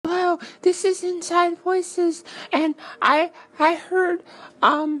this is Inside Voices, and I heard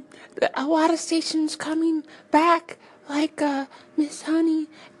a lot of stations coming back, like Miss Honey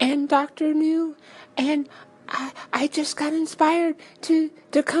and Dr. New, and I just got inspired to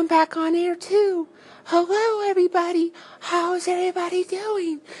come back on air too. Hello, everybody. How's everybody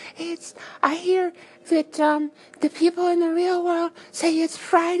doing? I hear that the people in the real world say it's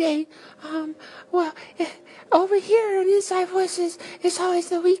Friday. Well, over here in Inside Voices, it's always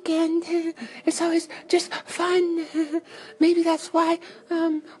the weekend. It's always just fun. Maybe that's why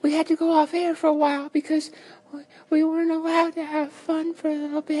we had to go off air for a while, because we weren't allowed to have fun for a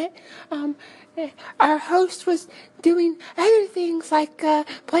little bit. Our host was doing other things like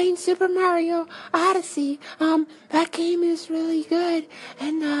playing Super Mario Odyssey. That game is really good.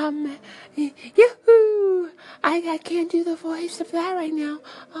 And yoo-hoo! I can't do the voice of that right now.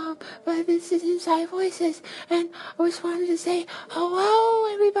 But this is Inside Voices, and I just wanted to say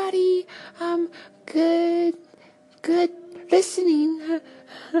hello, everybody. Good listening.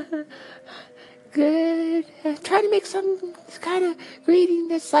 Good. Try to make some kind of greeting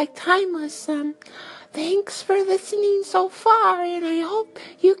that's like timeless. Thanks for listening so far, and I hope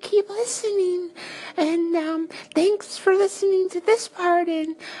you keep listening. And thanks for listening to this part,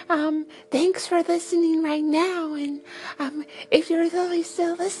 and thanks for listening right now. And if you're really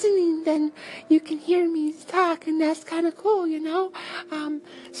still listening, then you can hear me talk, and that's kind of cool, you know.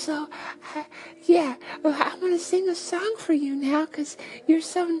 Yeah, well, I'm gonna sing a song for you now, 'cause you're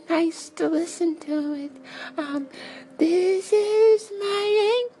so nice to listen to it. This is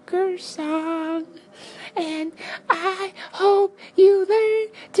my anchor song, and I hope you learn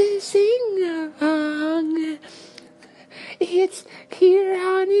to sing along. It's here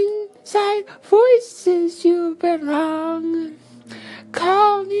on Inside Voices you belong.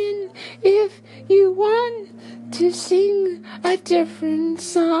 Call in if you want to sing a different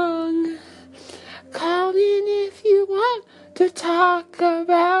song. Call in if you want to talk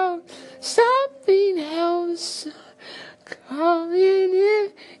about something else. Call in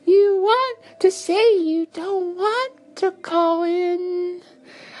if you want to say you don't want to call in.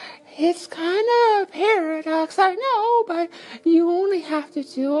 It's kind of a paradox, I know, but you only have to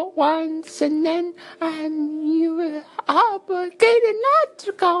do it once, and then you are obligated not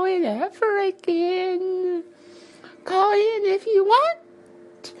to call in ever again. Call in if you want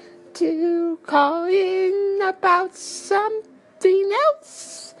to call in about something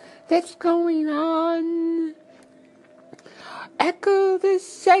else that's going on. Echo this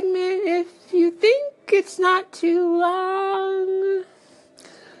segment if you think it's not too long.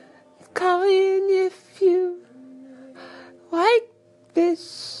 Call in if you like this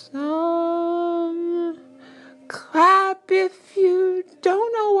song. Clap if you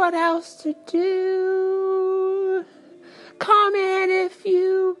don't know what else to do. Comment if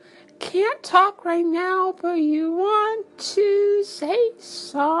you can't talk right now, but you want to say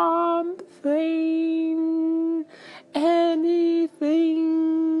something. Anything.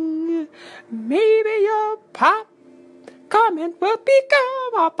 Maybe your comment will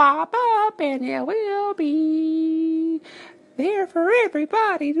become a pop-up, and it will be there for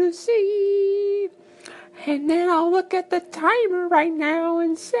everybody to see. And then I'll look at the timer right now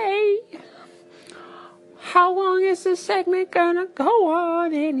and say, how long is this segment gonna go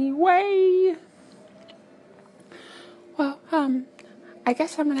on anyway? Well, I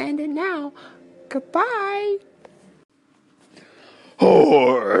guess I'm gonna end it now. Goodbye.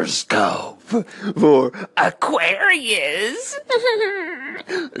 Horoscope for Aquarius.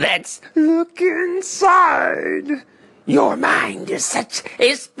 Let's look inside. Your mind is such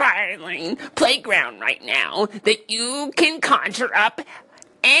a spiraling playground right now that you can conjure up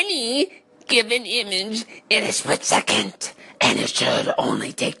any given image in a split second. And it should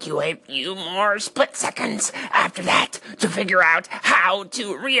only take you a few more split seconds after that to figure out how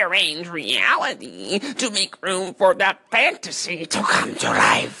to rearrange reality to make room for that fantasy to come to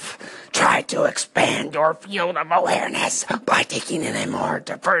life. Try to expand your field of awareness by taking in a more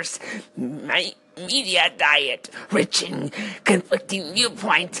diverse media diet, rich in conflicting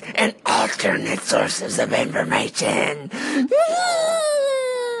viewpoints and alternate sources of information.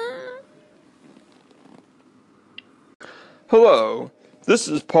 Hello, this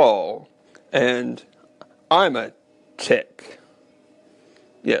is Paul, and I'm a tick.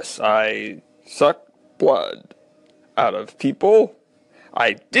 Yes, I suck blood out of people.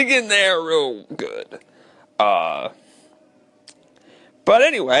 I dig in there real good. But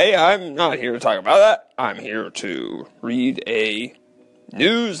anyway, I'm not here to talk about that. I'm here to read a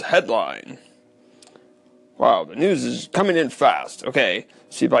news headline. Wow, the news is coming in fast. Okay,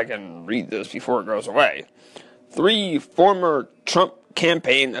 see if I can read this before it goes away. 3 former Trump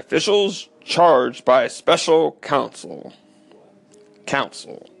campaign officials charged by special counsel.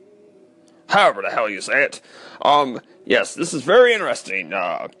 However the hell you say it. Yes, this is very interesting.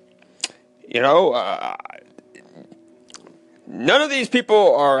 None of these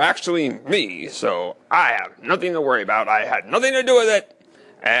people are actually me, so I have nothing to worry about. I had nothing to do with it.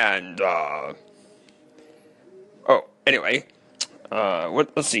 And, anyway,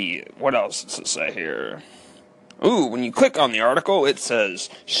 let's see, what else does it say here? Ooh, when you click on the article, it says,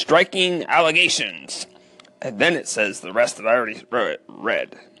 striking allegations. And then it says the rest that I already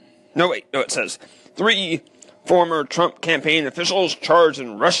read. No, it says, 3 former Trump campaign officials charged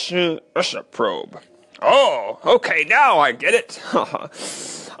in Russia probe. Oh, okay, now I get it.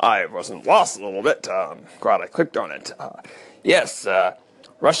 I wasn't lost a little bit. Glad I clicked on it. Yes,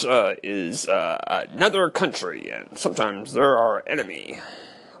 Russia is another country, and sometimes they're our enemy.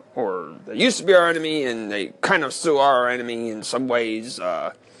 Or they used to be our enemy, and they kind of still are our enemy in some ways.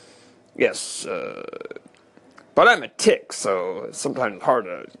 Yes, but I'm a tick, so it's sometimes hard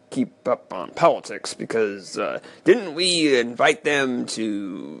to keep up on politics, because didn't we invite them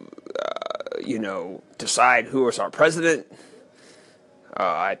to, decide who was our president?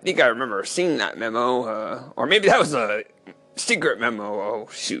 I think I remember seeing that memo, or maybe that was a secret memo. Oh,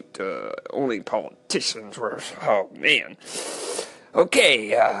 shoot, only politicians were, oh, man.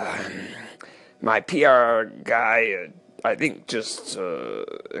 Okay, my PR guy, I think, just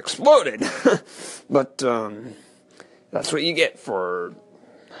exploded. But that's what you get for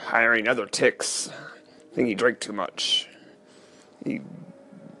hiring other ticks. I think he drank too much.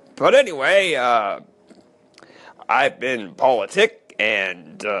 But anyway, I've been politic,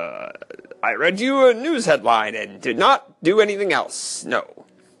 and I read you a news headline and did not do anything else. No.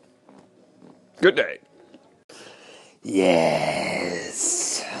 Good day.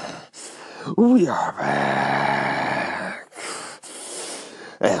 Yes, we are back,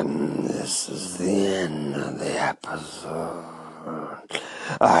 and this is the end of the episode.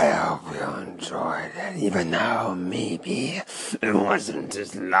 I hope you enjoyed it, even though maybe it wasn't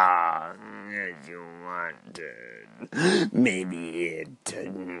as long as you wanted. Maybe it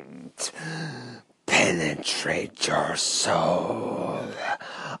didn't penetrate your soul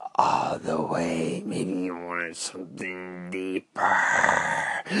all the way. Maybe you wanted something deeper.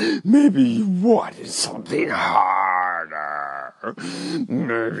 Maybe you wanted something harder.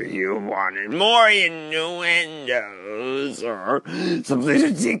 Maybe you wanted more innuendos or something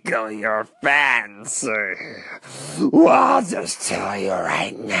to tickle your fancy. Well, I'll just tell you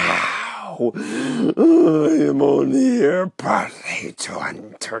right now. I am only here partly to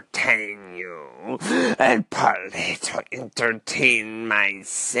entertain you and partly to entertain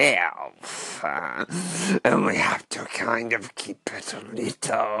myself. And we have to kind of keep it a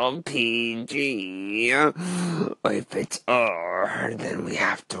little PG. If it's R, then we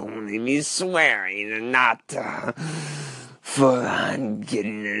have to only be swearing and not full on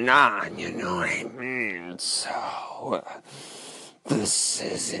getting it on, you know what I mean? So, this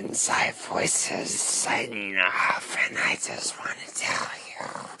is Inside Voices signing off, and I just want to tell you,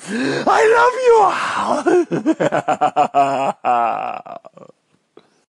 I love you all!